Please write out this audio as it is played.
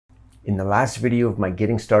In the last video of my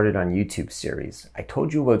Getting Started on YouTube series, I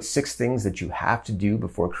told you about 6 things that you have to do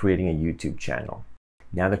before creating a YouTube channel.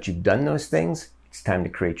 Now that you've done those things, it's time to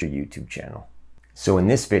create your YouTube channel. So in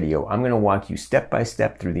this video, I'm going to walk you step by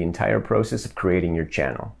step through the entire process of creating your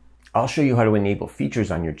channel. I'll show you how to enable features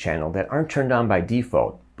on your channel that aren't turned on by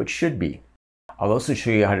default, but should be. I'll also show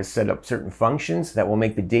you how to set up certain functions that will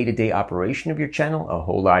make the day-to-day operation of your channel a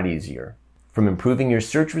whole lot easier. From improving your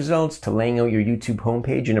search results to laying out your YouTube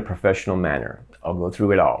homepage in a professional manner. I'll go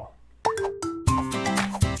through it all.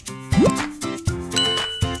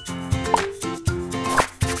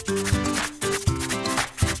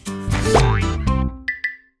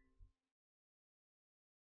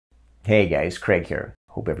 Hey guys, Craig here.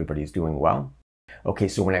 Hope everybody's doing well. Okay,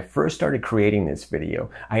 so when I first started creating this video,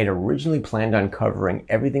 I had originally planned on covering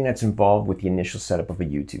everything that's involved with the initial setup of a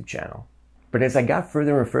YouTube channel. But as I got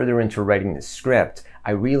further and further into writing the script,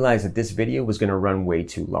 I realized that this video was going to run way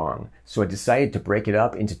too long. So I decided to break it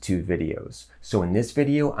up into 2 videos. So in this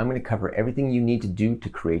video, I'm going to cover everything you need to do to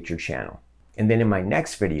create your channel. And then in my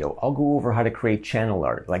next video, I'll go over how to create channel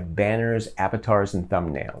art like banners, avatars, and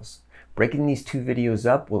thumbnails. Breaking these 2 videos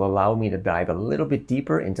up will allow me to dive a little bit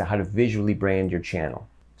deeper into how to visually brand your channel.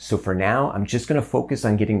 So for now, I'm just going to focus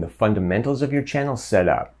on getting the fundamentals of your channel set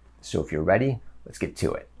up. So if you're ready, let's get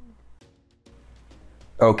to it.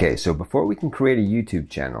 Okay, so before we can create a YouTube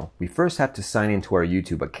channel, we first have to sign into our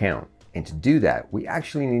YouTube account. And to do that, we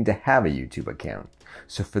actually need to have a YouTube account.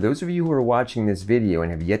 So for those of you who are watching this video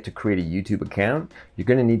and have yet to create a YouTube account, you're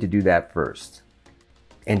going to need to do that first.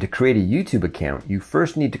 And to create a YouTube account, you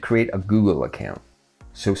first need to create a Google account.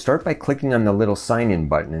 So start by clicking on the little sign in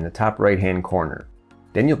button in the top right hand corner.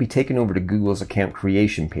 Then you'll be taken over to Google's account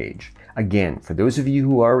creation page. Again, for those of you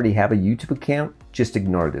who already have a YouTube account, just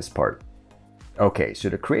ignore this part. Okay, so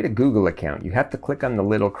to create a Google account, you have to click on the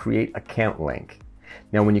little Create Account link.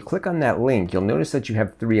 Now when you click on that link, you'll notice that you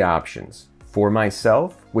have 3 options. For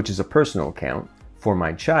myself, which is a personal account, for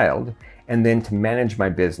my child, and then to manage my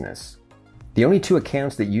business. The only 2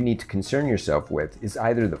 accounts that you need to concern yourself with is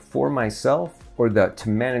either the for myself or the to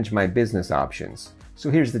manage my business options. So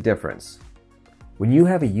here's the difference. When you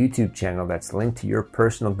have a YouTube channel that's linked to your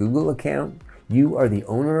personal Google account, you are the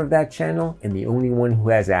owner of that channel and the only one who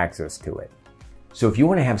has access to it. So if you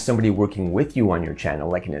want to have somebody working with you on your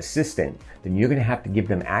channel, like an assistant, then you're going to have to give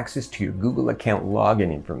them access to your Google account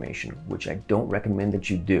login information, which I don't recommend that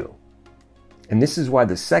you do. And this is why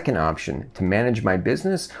the second option, to manage my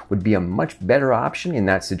business, would be a much better option in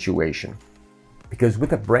that situation. Because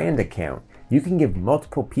with a brand account, you can give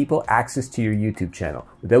multiple people access to your YouTube channel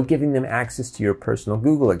without giving them access to your personal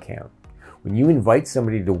Google account. When you invite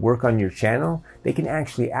somebody to work on your channel, they can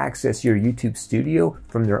actually access your YouTube studio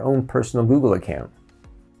from their own personal Google account.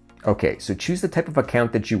 Okay, so choose the type of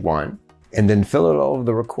account that you want, and then fill out all of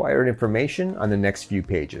the required information on the next few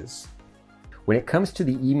pages. When it comes to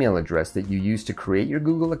the email address that you use to create your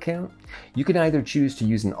Google account, you can either choose to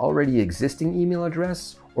use an already existing email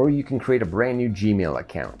address, or you can create a brand new Gmail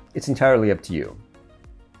account. It's entirely up to you.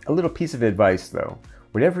 A little piece of advice though.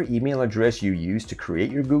 Whatever email address you use to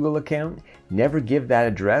create your Google account, never give that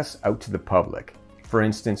address out to the public. For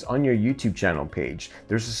instance, on your YouTube channel page,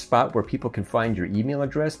 there's a spot where people can find your email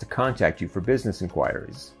address to contact you for business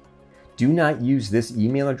inquiries. Do not use this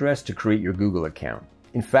email address to create your Google account.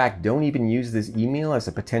 In fact, don't even use this email as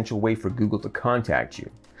a potential way for Google to contact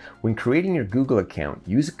you. When creating your Google account,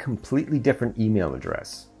 use a completely different email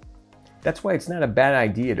address. That's why it's not a bad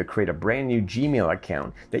idea to create a brand new Gmail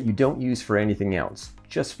account that you don't use for anything else,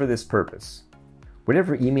 just for this purpose.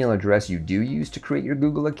 Whatever email address you do use to create your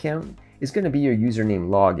Google account is going to be your username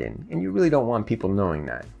login, and you really don't want people knowing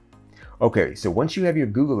that. Okay, so once you have your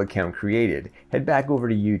Google account created, head back over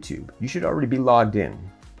to YouTube. You should already be logged in.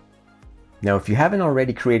 Now, if you haven't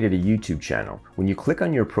already created a YouTube channel, when you click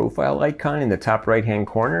on your profile icon in the top right-hand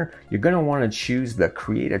corner, you're going to want to choose the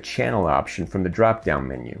Create a Channel option from the drop-down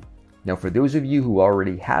menu. Now, for those of you who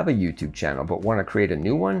already have a YouTube channel but want to create a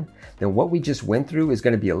new one, then what we just went through is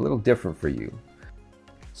going to be a little different for you.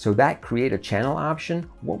 So that Create a Channel option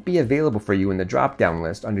won't be available for you in the drop-down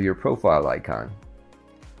list under your profile icon.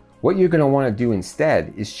 What you're going to want to do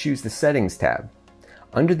instead is choose the Settings tab.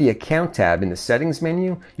 Under the Account tab in the Settings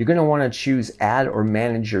menu, you're going to want to choose Add or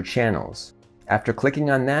Manage Your Channels. After clicking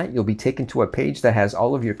on that, you'll be taken to a page that has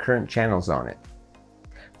all of your current channels on it.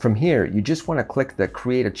 From here, you just want to click the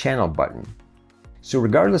Create a Channel button. So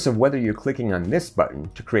regardless of whether you're clicking on this button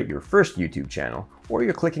to create your first YouTube channel, or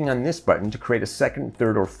you're clicking on this button to create a second,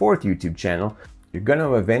 third, or fourth YouTube channel, you're going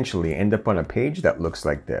to eventually end up on a page that looks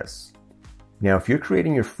like this. Now, if you're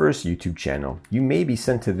creating your first YouTube channel, you may be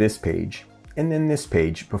sent to this page, and then this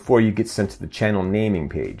page before you get sent to the channel naming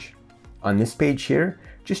page. On this page here,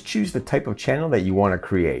 just choose the type of channel that you want to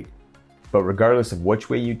create. But regardless of which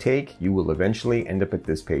way you take, you will eventually end up at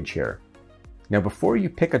this page here. Now before you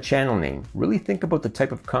pick a channel name, really think about the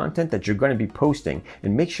type of content that you're going to be posting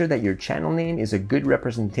and make sure that your channel name is a good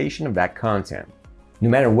representation of that content. No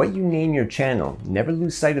matter what you name your channel, never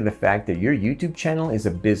lose sight of the fact that your YouTube channel is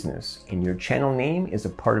a business and your channel name is a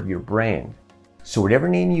part of your brand. So whatever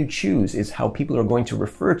name you choose is how people are going to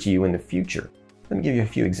refer to you in the future. Let me give you a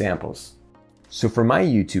few examples. So for my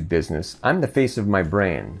YouTube business, I'm the face of my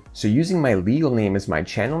brand. So using my legal name as my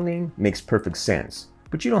channel name makes perfect sense,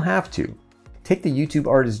 but you don't have to. Take the YouTube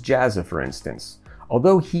artist Jazza for instance.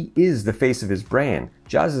 Although he is the face of his brand,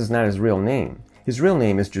 Jazza is not his real name. His real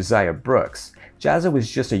name is Josiah Brooks. Jazza was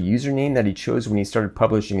just a username that he chose when he started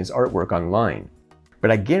publishing his artwork online.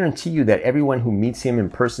 But I guarantee you that everyone who meets him in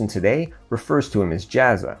person today refers to him as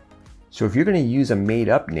Jazza. So if you're going to use a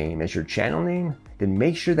made-up name as your channel name, then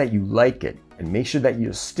make sure that you like it and make sure that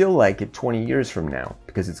you'll still like it 20 years from now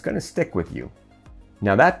because it's going to stick with you.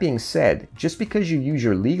 Now that being said, just because you use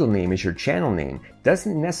your legal name as your channel name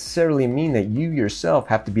doesn't necessarily mean that you yourself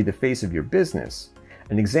have to be the face of your business.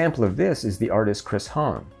 An example of this is the artist Chris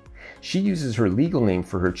Hahn. She uses her legal name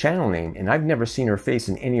for her channel name and I've never seen her face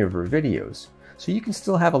in any of her videos. So you can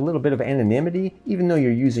still have a little bit of anonymity even though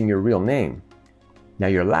you're using your real name. Now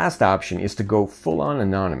your last option is to go full-on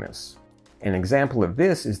anonymous. An example of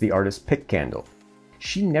this is the artist Pickcandle.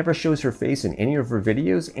 She never shows her face in any of her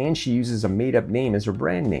videos and she uses a made-up name as her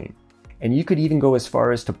brand name. And you could even go as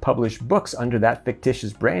far as to publish books under that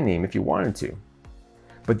fictitious brand name if you wanted to.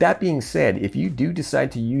 But that being said, if you do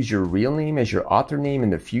decide to use your real name as your author name in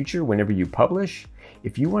the future whenever you publish,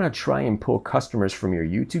 if you want to try and pull customers from your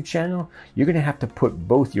YouTube channel, you're going to have to put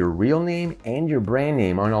both your real name and your brand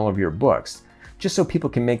name on all of your books, just so people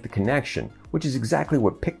can make the connection, which is exactly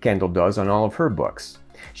what Pickcandle does on all of her books.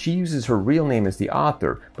 She uses her real name as the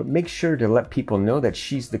author, but makes sure to let people know that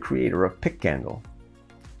she's the creator of Pickcandle.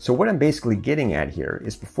 So what I'm basically getting at here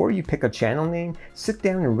is before you pick a channel name, sit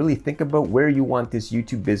down and really think about where you want this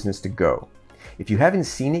YouTube business to go. If you haven't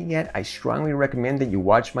seen it yet, I strongly recommend that you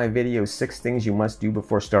watch my video 6 Things You Must Do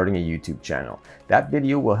Before Starting a YouTube Channel. That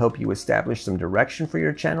video will help you establish some direction for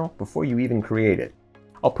your channel before you even create it.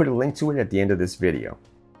 I'll put a link to it at the end of this video.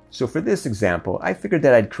 So for this example, I figured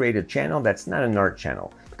that I'd create a channel that's not an art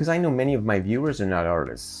channel because I know many of my viewers are not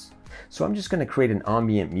artists. So I'm just going to create an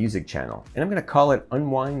ambient music channel and I'm going to call it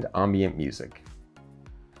Unwind Ambient Music.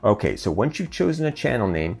 Okay, so once you've chosen a channel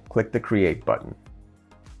name, click the Create button.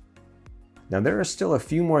 Now there are still a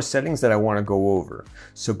few more settings that I want to go over.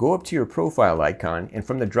 So go up to your profile icon and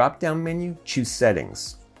from the drop-down menu, choose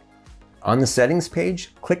Settings. On the Settings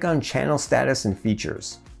page, click on Channel Status and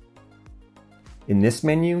Features. In this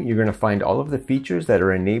menu, you're going to find all of the features that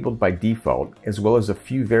are enabled by default, as well as a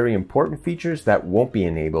few very important features that won't be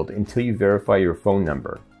enabled until you verify your phone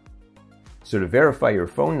number. So to verify your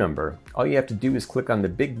phone number, all you have to do is click on the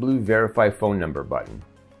big blue Verify Phone Number button.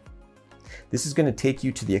 This is going to take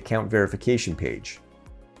you to the account verification page.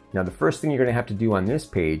 Now the first thing you're going to have to do on this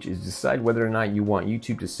page is decide whether or not you want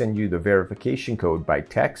YouTube to send you the verification code by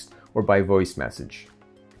text or by voice message.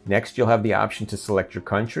 Next, you'll have the option to select your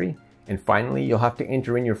country. And finally, you'll have to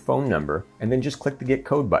enter in your phone number and then just click the Get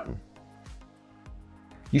Code button.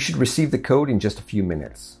 You should receive the code in just a few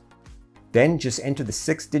minutes. Then just enter the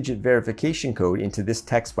 6-digit verification code into this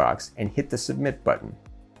text box and hit the Submit button.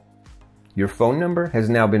 Your phone number has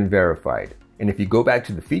now been verified. And if you go back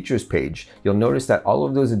to the Features page, you'll notice that all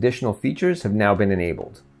of those additional features have now been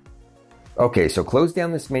enabled. Okay, so close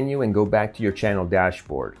down this menu and go back to your channel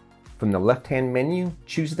dashboard. From the left-hand menu,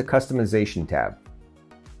 choose the Customization tab.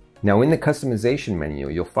 Now in the Customization menu,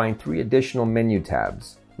 you'll find 3 additional menu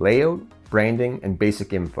tabs: Layout, Branding, and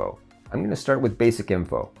Basic Info. I'm going to start with Basic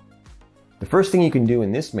Info. The first thing you can do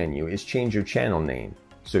in this menu is change your channel name.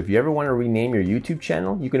 So if you ever want to rename your YouTube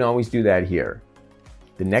channel, you can always do that here.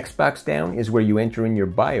 The next box down is where you enter in your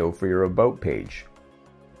bio for your About page.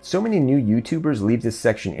 So many new YouTubers leave this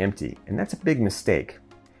section empty, and that's a big mistake.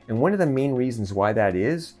 And one of the main reasons why that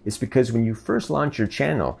is because when you first launch your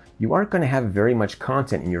channel, you aren't going to have very much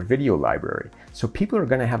content in your video library. So people are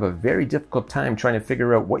going to have a very difficult time trying to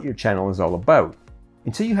figure out what your channel is all about.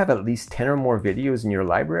 Until you have at least 10 or more videos in your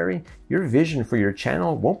library, your vision for your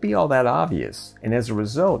channel won't be all that obvious. And as a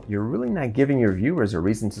result, you're really not giving your viewers a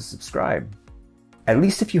reason to subscribe. At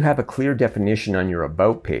least if you have a clear definition on your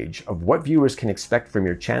About page of what viewers can expect from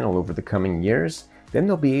your channel over the coming years, then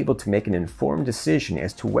they'll be able to make an informed decision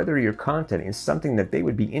as to whether your content is something that they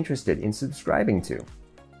would be interested in subscribing to.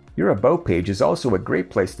 Your About page is also a great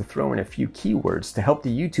place to throw in a few keywords to help the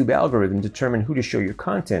YouTube algorithm determine who to show your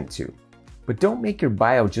content to. But don't make your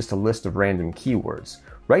bio just a list of random keywords.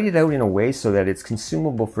 Write it out in a way so that it's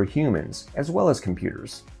consumable for humans as well as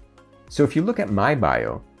computers. So if you look at my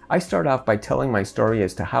bio, I start off by telling my story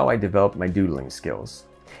as to how I developed my doodling skills.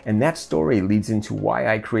 And that story leads into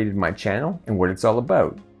why I created my channel and what it's all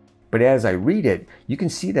about. But as I read it, you can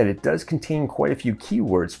see that it does contain quite a few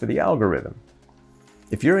keywords for the algorithm.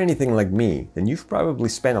 If you're anything like me, then you've probably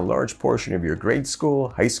spent a large portion of your grade school,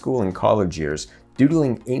 high school, and college years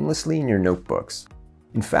doodling aimlessly in your notebooks.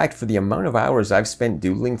 In fact, for the amount of hours I've spent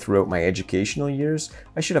doodling throughout my educational years,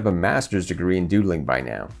 I should have a master's degree in doodling by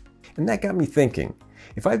now. And that got me thinking,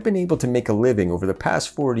 if I've been able to make a living over the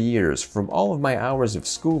past 40 years from all of my hours of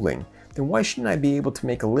schooling, then why shouldn't I be able to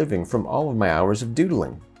make a living from all of my hours of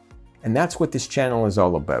doodling? And that's what this channel is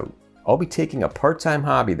all about. I'll be taking a part-time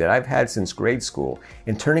hobby that I've had since grade school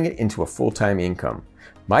and turning it into a full-time income.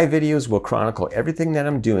 My videos will chronicle everything that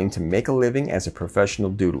I'm doing to make a living as a professional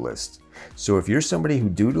doodleist. So if you're somebody who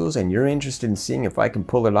doodles and you're interested in seeing if I can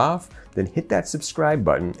pull it off, then hit that subscribe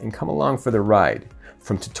button and come along for the ride.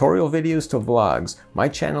 From tutorial videos to vlogs, my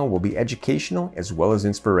channel will be educational as well as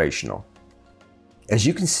inspirational. As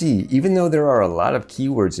you can see, even though there are a lot of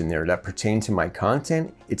keywords in there that pertain to my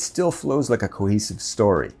content, it still flows like a cohesive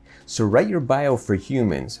story. So write your bio for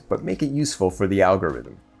humans, but make it useful for the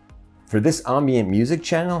algorithm. For this ambient music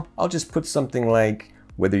channel, I'll just put something like,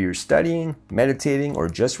 whether you're studying, meditating, or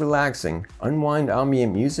just relaxing, Unwind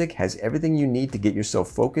Ambient Music has everything you need to get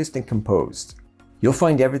yourself focused and composed. You'll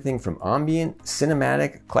find everything from ambient,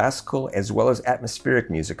 cinematic, classical, as well as atmospheric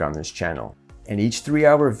music on this channel. And each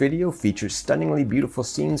 3-hour video features stunningly beautiful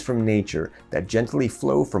scenes from nature that gently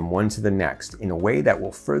flow from one to the next in a way that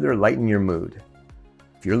will further lighten your mood.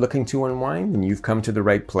 If you're looking to unwind, then you've come to the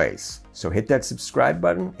right place. So hit that subscribe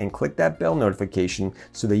button and click that bell notification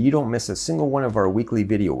so that you don't miss a single one of our weekly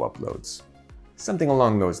video uploads. Something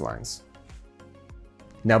along those lines.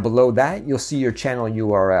 Now below that, you'll see your channel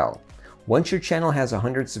URL. Once your channel has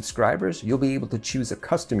 100 subscribers, you'll be able to choose a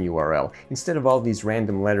custom URL instead of all these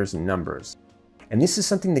random letters and numbers. And this is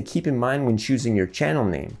something to keep in mind when choosing your channel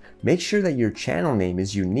name. Make sure that your channel name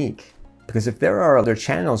is unique. Because if there are other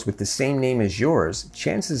channels with the same name as yours,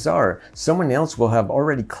 chances are someone else will have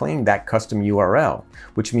already claimed that custom URL,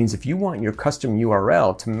 which means if you want your custom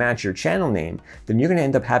URL to match your channel name, then you're going to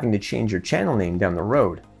end up having to change your channel name down the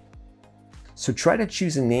road. So try to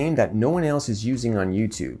choose a name that no one else is using on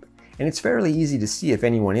YouTube. And it's fairly easy to see if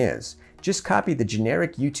anyone is. Just copy the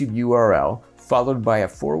generic YouTube URL followed by a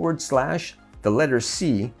 /, the letter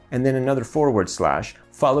C, and then another /,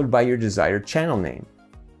 followed by your desired channel name.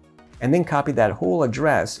 And then copy that whole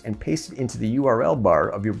address and paste it into the URL bar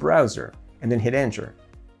of your browser, and then hit enter.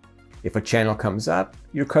 If a channel comes up,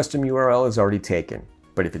 your custom URL is already taken.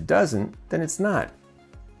 But if it doesn't, then it's not.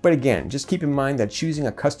 But again, just keep in mind that choosing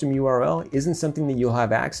a custom URL isn't something that you'll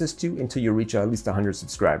have access to until you reach at least 100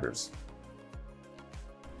 subscribers.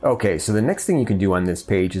 Okay, so the next thing you can do on this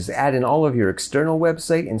page is add in all of your external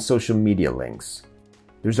website and social media links.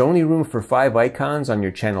 There's only room for 5 icons on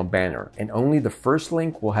your channel banner, and only the first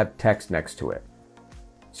link will have text next to it.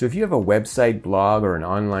 So if you have a website, blog, or an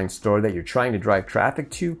online store that you're trying to drive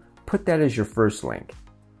traffic to, put that as your first link.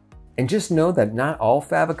 And just know that not all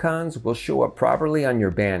favicons will show up properly on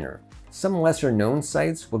your banner. Some lesser known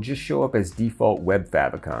sites will just show up as default web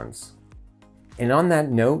favicons. And on that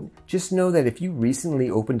note, just know that if you recently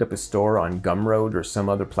opened up a store on Gumroad or some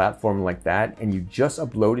other platform like that and you just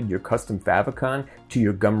uploaded your custom favicon to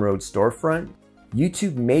your Gumroad storefront,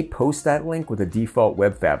 YouTube may post that link with a default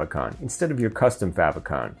web favicon instead of your custom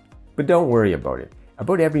favicon. But don't worry about it.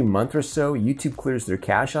 About every month or so, YouTube clears their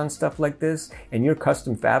cache on stuff like this, and your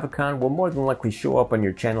custom favicon will more than likely show up on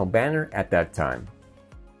your channel banner at that time.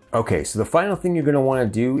 Okay, so the final thing you're going to want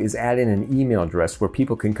to do is add in an email address where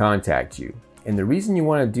people can contact you. And the reason you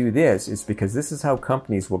want to do this is because this is how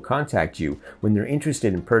companies will contact you when they're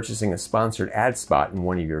interested in purchasing a sponsored ad spot in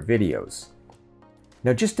one of your videos.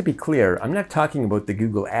 Now just to be clear, I'm not talking about the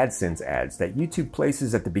Google AdSense ads that YouTube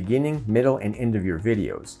places at the beginning, middle, and end of your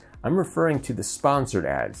videos. I'm referring to the sponsored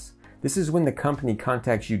ads. This is when the company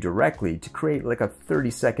contacts you directly to create like a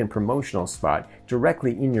 30-second promotional spot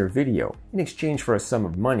directly in your video in exchange for a sum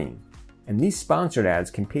of money. And these sponsored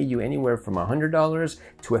ads can pay you anywhere from $100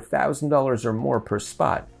 to $1,000 or more per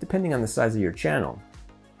spot, depending on the size of your channel.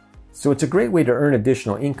 So it's a great way to earn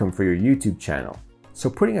additional income for your YouTube channel. So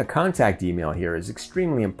putting a contact email here is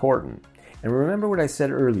extremely important. And remember what I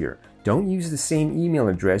said earlier, don't use the same email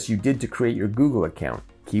address you did to create your Google account.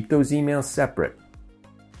 Keep those emails separate.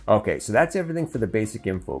 Okay, so that's everything for the basic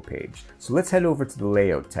info page. So let's head over to the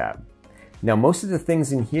layout tab. Now, most of the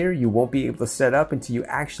things in here you won't be able to set up until you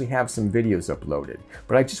actually have some videos uploaded,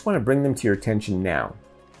 but I just want to bring them to your attention now.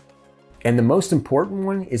 And the most important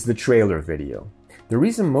one is the trailer video. The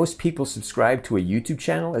reason most people subscribe to a YouTube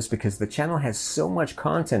channel is because the channel has so much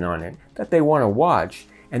content on it that they want to watch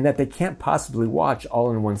and that they can't possibly watch all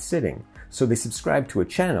in one sitting. So they subscribe to a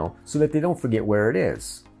channel so that they don't forget where it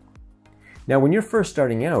is. Now, when you're first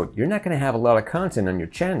starting out, you're not going to have a lot of content on your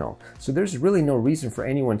channel, so there's really no reason for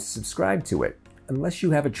anyone to subscribe to it, unless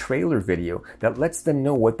you have a trailer video that lets them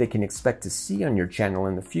know what they can expect to see on your channel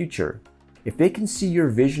in the future. If they can see your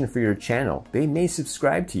vision for your channel, they may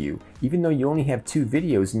subscribe to you, even though you only have 2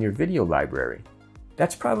 videos in your video library.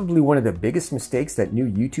 That's probably one of the biggest mistakes that new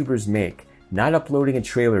YouTubers make, not uploading a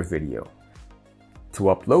trailer video. To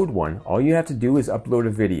upload one, all you have to do is upload a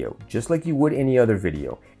video, just like you would any other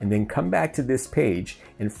video, and then come back to this page,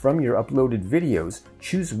 and from your uploaded videos,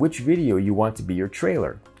 choose which video you want to be your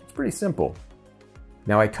trailer. It's pretty simple.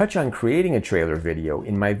 Now, I touch on creating a trailer video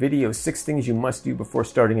in my video 6 things you must do before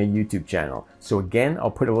starting a YouTube channel. So again, I'll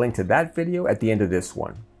put a link to that video at the end of this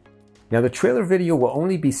one. Now, the trailer video will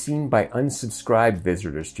only be seen by unsubscribed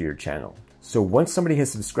visitors to your channel. So once somebody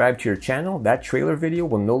has subscribed to your channel, that trailer video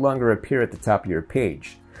will no longer appear at the top of your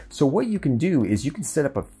page. So what you can do is you can set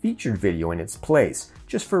up a featured video in its place,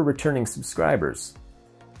 just for returning subscribers.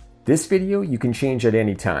 This video you can change at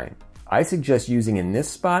any time. I suggest using in this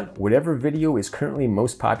spot whatever video is currently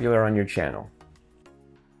most popular on your channel.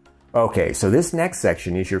 Okay, so this next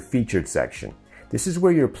section is your featured section. This is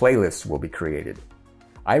where your playlists will be created.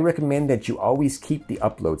 I recommend that you always keep the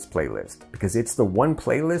uploads playlist because it's the one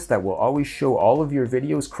playlist that will always show all of your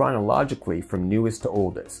videos chronologically from newest to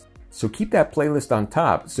oldest. So keep that playlist on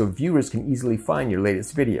top so viewers can easily find your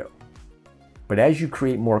latest video. But as you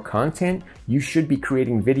create more content, you should be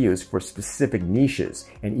creating videos for specific niches,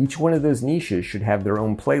 and each one of those niches should have their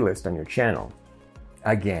own playlist on your channel.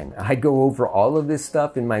 Again, I go over all of this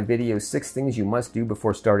stuff in my video 6 things you must do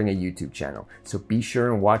before starting a YouTube channel, so be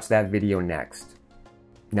sure and watch that video next.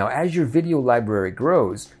 Now, as your video library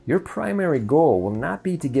grows, your primary goal will not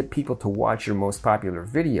be to get people to watch your most popular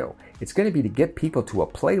video. It's going to be to get people to a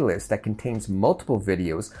playlist that contains multiple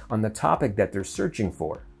videos on the topic that they're searching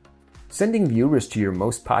for. Sending viewers to your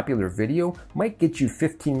most popular video might get you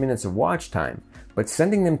 15 minutes of watch time, but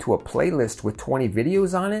sending them to a playlist with 20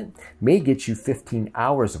 videos on it may get you 15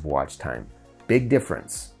 hours of watch time. Big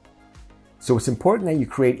difference. So it's important that you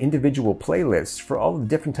create individual playlists for all the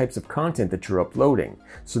different types of content that you're uploading,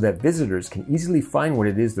 so that visitors can easily find what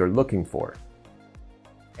it is they're looking for.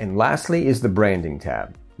 And lastly is the branding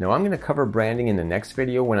tab. Now, I'm going to cover branding in the next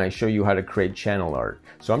video when I show you how to create channel art,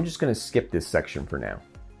 so I'm just going to skip this section for now.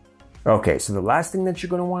 Okay, so the last thing that you're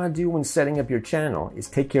going to want to do when setting up your channel is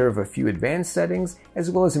take care of a few advanced settings as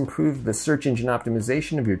well as improve the search engine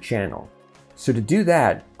optimization of your channel. So to do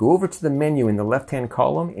that, go over to the menu in the left-hand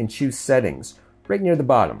column and choose Settings, right near the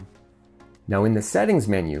bottom. Now in the Settings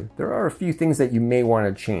menu, there are a few things that you may want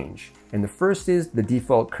to change, and the first is the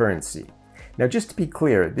default currency. Now just to be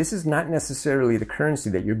clear, this is not necessarily the currency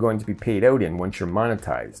that you're going to be paid out in once you're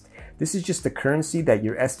monetized. This is just the currency that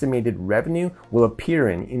your estimated revenue will appear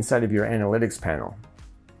in inside of your analytics panel.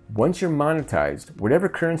 Once you're monetized, whatever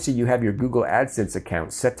currency you have your Google AdSense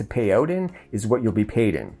account set to pay out in is what you'll be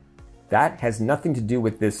paid in. That has nothing to do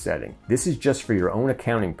with this setting. This is just for your own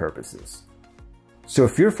accounting purposes. So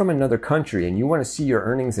if you're from another country and you want to see your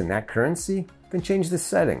earnings in that currency, then change this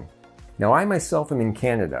setting. Now, I myself am in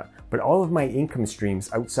Canada, but all of my income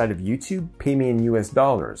streams outside of YouTube pay me in US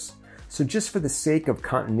dollars. So just for the sake of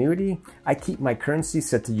continuity, I keep my currency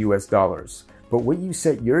set to US dollars. But what you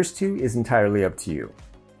set yours to is entirely up to you.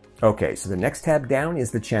 Okay, so the next tab down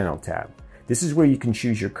is the Channel tab. This is where you can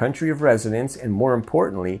choose your country of residence and, more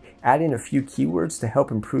importantly, add in a few keywords to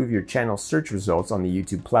help improve your channel search results on the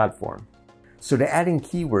YouTube platform. So to add in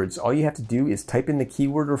keywords, all you have to do is type in the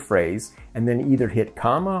keyword or phrase and then either hit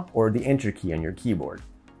comma or the enter key on your keyboard.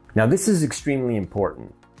 Now this is extremely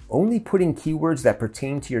important. Only put in keywords that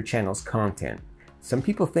pertain to your channel's content. Some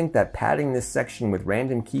people think that padding this section with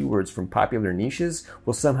random keywords from popular niches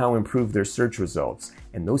will somehow improve their search results,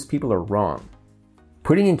 and those people are wrong.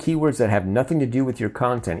 Putting in keywords that have nothing to do with your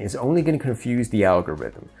content is only going to confuse the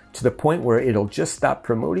algorithm to the point where it'll just stop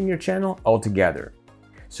promoting your channel altogether.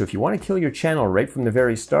 So if you want to kill your channel right from the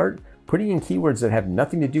very start, putting in keywords that have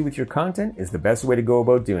nothing to do with your content is the best way to go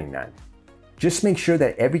about doing that. Just make sure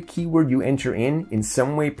that every keyword you enter in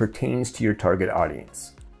some way pertains to your target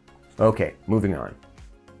audience. Okay, moving on.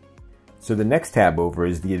 So the next tab over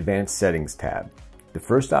is the Advanced Settings tab. The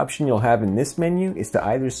first option you'll have in this menu is to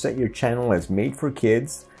either set your channel as made for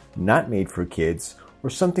kids, not made for kids, or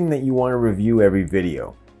something that you want to review every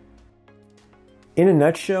video. In a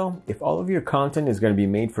nutshell, if all of your content is going to be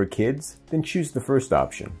made for kids, then choose the first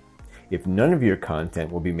option. If none of your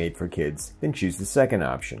content will be made for kids, then choose the second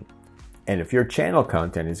option. And if your channel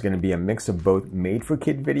content is going to be a mix of both made for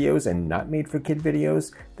kid videos and not made for kid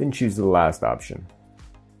videos, then choose the last option.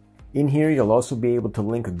 In here, you'll also be able to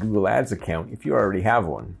link a Google Ads account if you already have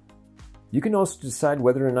one. You can also decide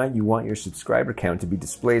whether or not you want your subscriber count to be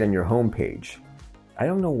displayed on your homepage. I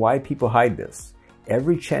don't know why people hide this.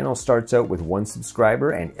 Every channel starts out with 1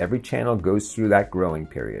 subscriber and every channel goes through that growing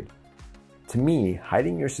period. To me,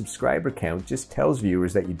 hiding your subscriber count just tells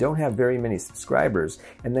viewers that you don't have very many subscribers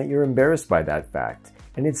and that you're embarrassed by that fact.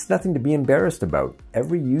 And it's nothing to be embarrassed about.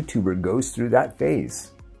 Every YouTuber goes through that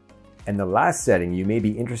phase. And the last setting you may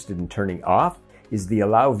be interested in turning off is the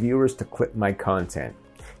allow viewers to clip my content.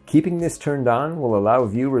 Keeping this turned on will allow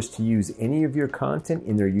viewers to use any of your content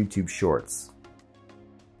in their YouTube shorts.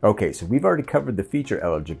 Okay, so we've already covered the feature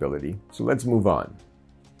eligibility, so let's move on.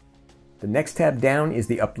 The next tab down is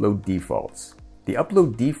the upload defaults. The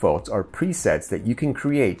upload defaults are presets that you can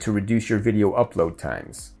create to reduce your video upload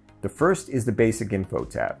times. The first is the basic info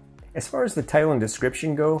tab. As far as the title and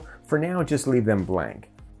description go, for now just leave them blank.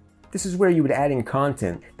 This is where you would add in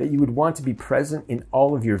content that you would want to be present in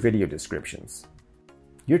all of your video descriptions.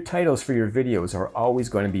 Your titles for your videos are always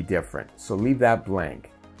going to be different, so leave that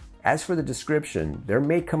blank. As for the description, there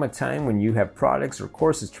may come a time when you have products or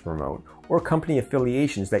courses to promote or company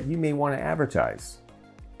affiliations that you may want to advertise.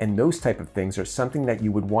 And those type of things are something that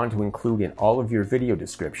you would want to include in all of your video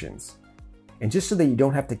descriptions. And just so that you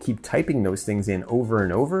don't have to keep typing those things in over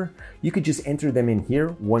and over, you could just enter them in here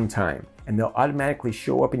one time and they'll automatically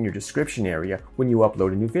show up in your description area when you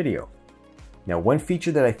upload a new video. Now, one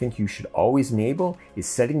feature that I think you should always enable is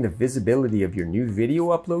setting the visibility of your new video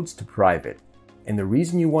uploads to private. And the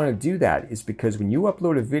reason you want to do that is because when you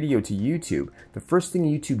upload a video to YouTube, the first thing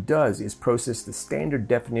YouTube does is process the standard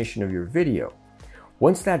definition of your video.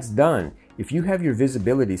 Once that's done, if you have your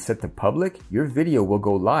visibility set to public, your video will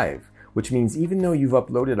go live, which means even though you've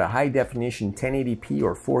uploaded a high definition 1080p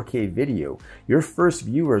or 4K video, your first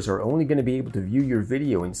viewers are only going to be able to view your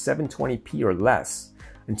video in 720p or less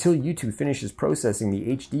until YouTube finishes processing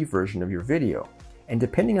the HD version of your video. And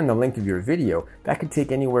depending on the length of your video, that could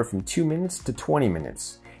take anywhere from 2 minutes to 20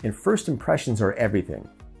 minutes. And first impressions are everything.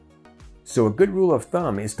 So a good rule of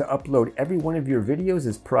thumb is to upload every one of your videos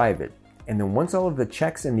as private. And then once all of the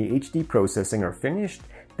checks and the HD processing are finished,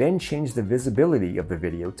 then change the visibility of the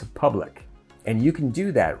video to public. And you can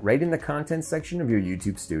do that right in the content section of your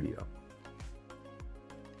YouTube studio.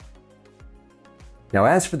 Now,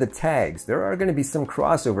 as for the tags, there are going to be some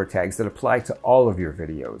crossover tags that apply to all of your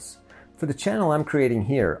videos. For the channel I'm creating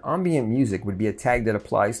here, ambient music would be a tag that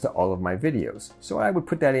applies to all of my videos, so I would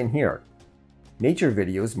put that in here. Nature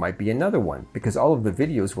videos might be another one, because all of the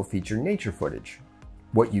videos will feature nature footage.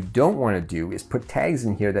 What you don't want to do is put tags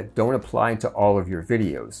in here that don't apply to all of your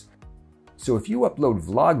videos. So if you upload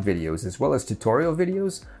vlog videos as well as tutorial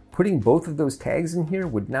videos, putting both of those tags in here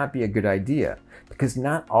would not be a good idea, because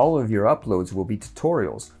not all of your uploads will be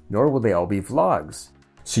tutorials, nor will they all be vlogs.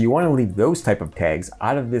 So you want to leave those type of tags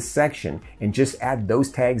out of this section and just add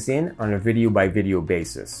those tags in on a video by video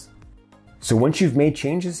basis. So once you've made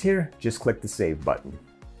changes here, just click the save button.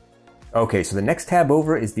 Okay, so the next tab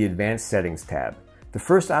over is the advanced settings tab. The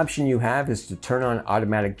first option you have is to turn on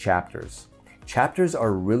automatic chapters. Chapters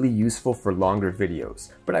are really useful for longer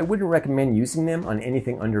videos, but I wouldn't recommend using them on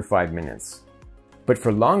anything under 5 minutes. But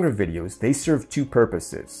for longer videos, they serve 2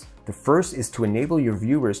 purposes. The first is to enable your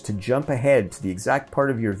viewers to jump ahead to the exact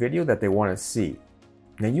part of your video that they want to see.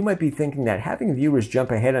 Now you might be thinking that having viewers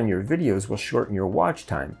jump ahead on your videos will shorten your watch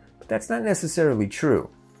time, but that's not necessarily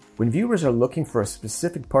true. When viewers are looking for a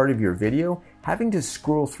specific part of your video, having to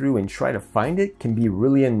scroll through and try to find it can be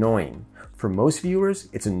really annoying. For most viewers,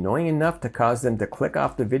 it's annoying enough to cause them to click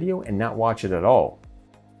off the video and not watch it at all.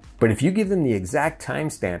 But if you give them the exact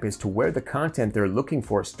timestamp as to where the content they're looking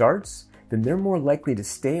for starts, then they're more likely to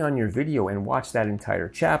stay on your video and watch that entire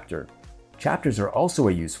chapter. Chapters are also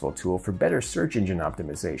a useful tool for better search engine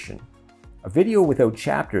optimization. A video without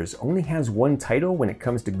chapters only has one title when it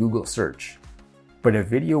comes to Google search. But a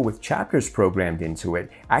video with chapters programmed into it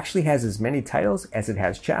actually has as many titles as it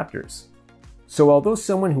has chapters. So although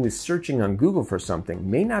someone who is searching on Google for something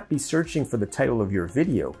may not be searching for the title of your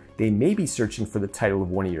video, they may be searching for the title of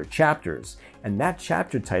one of your chapters, and that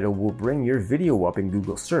chapter title will bring your video up in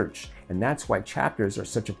Google search, and that's why chapters are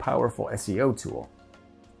such a powerful SEO tool.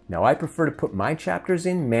 Now I prefer to put my chapters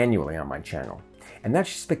in manually on my channel, and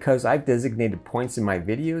that's just because I've designated points in my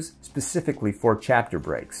videos specifically for chapter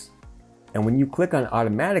breaks. And when you click on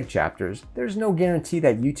automatic chapters, there's no guarantee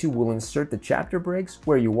that YouTube will insert the chapter breaks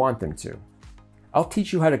where you want them to. I'll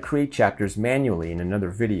teach you how to create chapters manually in another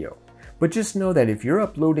video. But just know that if you're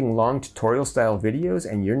uploading long tutorial style videos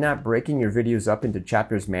and you're not breaking your videos up into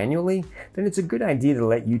chapters manually, then it's a good idea to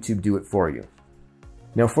let YouTube do it for you.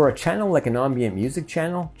 Now for a channel like an ambient music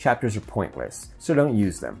channel, chapters are pointless, so don't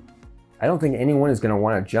use them. I don't think anyone is going to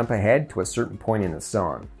want to jump ahead to a certain point in the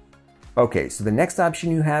song. Okay, so the next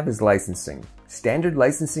option you have is licensing. Standard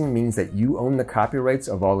licensing means that you own the copyrights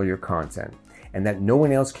of all of your content, and that no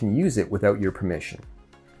one else can use it without your permission.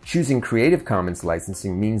 Choosing Creative Commons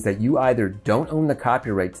licensing means that you either don't own the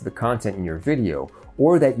copyright to the content in your video,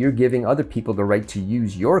 or that you're giving other people the right to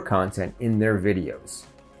use your content in their videos.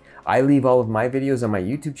 I leave all of my videos on my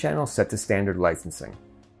YouTube channel set to standard licensing.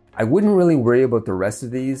 I wouldn't really worry about the rest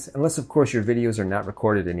of these, unless of course your videos are not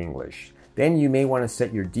recorded in English. Then you may want to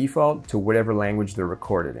set your default to whatever language they're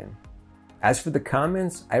recorded in. As for the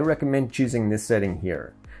comments, I recommend choosing this setting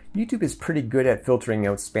here. YouTube is pretty good at filtering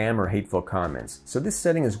out spam or hateful comments, so this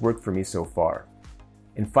setting has worked for me so far.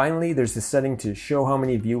 And finally, there's the setting to show how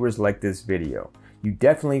many viewers like this video. You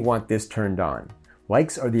definitely want this turned on.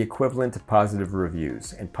 Likes are the equivalent to positive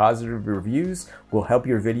reviews, and positive reviews will help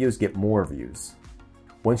your videos get more views.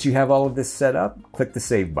 Once you have all of this set up, click the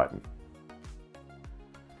Save button.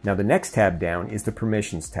 Now the next tab down is the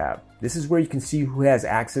Permissions tab. This is where you can see who has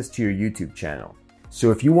access to your YouTube channel. So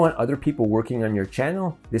if you want other people working on your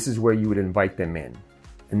channel, this is where you would invite them in.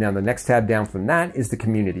 And now the next tab down from that is the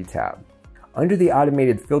Community tab. Under the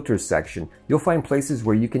Automated Filters section, you'll find places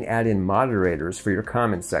where you can add in moderators for your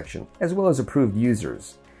comments section, as well as approved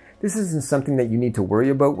users. This isn't something that you need to worry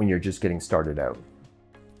about when you're just getting started out.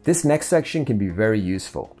 This next section can be very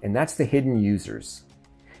useful, and that's the hidden users.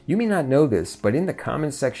 You may not know this, but in the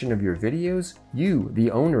comments section of your videos, you, the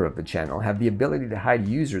owner of the channel, have the ability to hide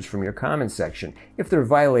users from your comments section if they're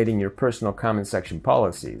violating your personal comment section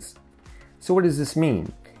policies. So what does this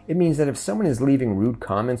mean? It means that if someone is leaving rude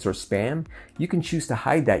comments or spam, you can choose to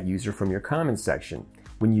hide that user from your comments section.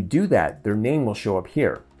 When you do that, their name will show up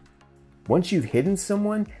here. Once you've hidden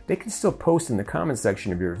someone, they can still post in the comment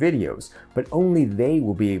section of your videos, but only they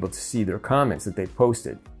will be able to see their comments that they've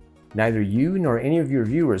posted. Neither you nor any of your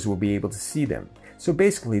viewers will be able to see them. So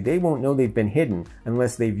basically, they won't know they've been hidden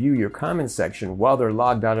unless they view your comment section while they're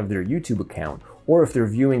logged out of their YouTube account, or if they're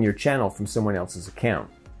viewing your channel from someone else's account.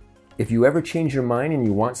 If you ever change your mind and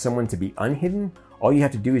you want someone to be unhidden, all you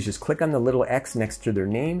have to do is just click on the little X next to their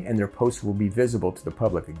name and their post will be visible to the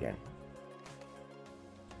public again.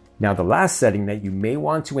 Now the last setting that you may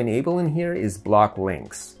want to enable in here is block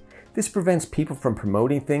links. This prevents people from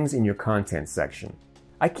promoting things in your content section.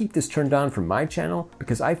 I keep this turned on for my channel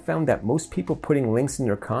because I found that most people putting links in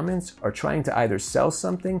their comments are trying to either sell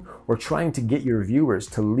something or trying to get your viewers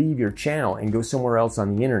to leave your channel and go somewhere else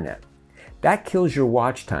on the internet. That kills your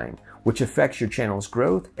watch time, which affects your channel's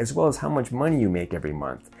growth as well as how much money you make every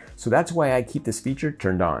month. So that's why I keep this feature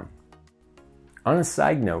turned on. On a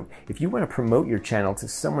side note, if you want to promote your channel to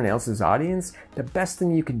someone else's audience, the best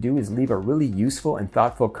thing you can do is leave a really useful and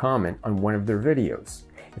thoughtful comment on one of their videos.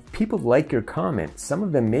 If people like your comment, some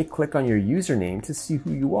of them may click on your username to see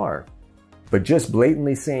who you are. But just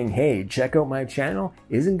blatantly saying, hey, check out my channel,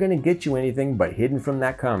 isn't going to get you anything but hidden from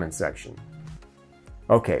that comment section.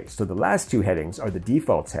 Okay, so the last two headings are the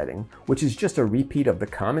defaults heading, which is just a repeat of the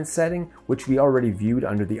comment setting, which we already viewed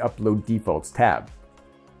under the Upload Defaults tab.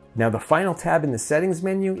 Now the final tab in the settings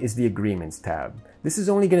menu is the Agreements tab. This is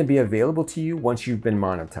only going to be available to you once you've been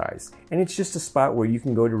monetized, and it's just a spot where you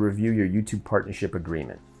can go to review your YouTube partnership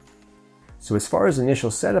agreement. So as far as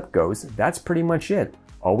initial setup goes, that's pretty much it.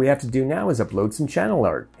 All we have to do now is upload some channel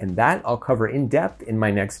art, and that I'll cover in depth in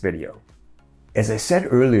my next video. As I said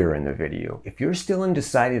earlier in the video, if you're still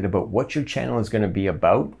undecided about what your channel is going to be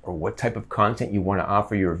about or what type of content you want to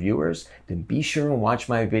offer your viewers, then be sure and watch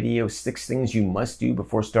my video, 6 Things You Must Do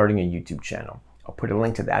Before Starting a YouTube Channel. I'll put a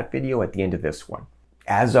link to that video at the end of this one.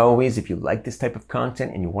 As always, if you like this type of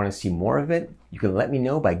content and you want to see more of it, you can let me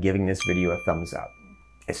know by giving this video a thumbs up.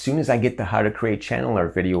 As soon as I get the How to Create Channel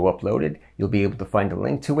Art video uploaded, you'll be able to find a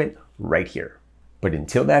link to it right here. But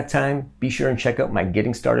until that time, be sure and check out my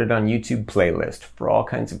Getting Started on YouTube playlist for all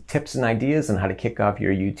kinds of tips and ideas on how to kick off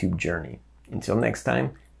your YouTube journey. Until next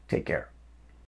time, take care.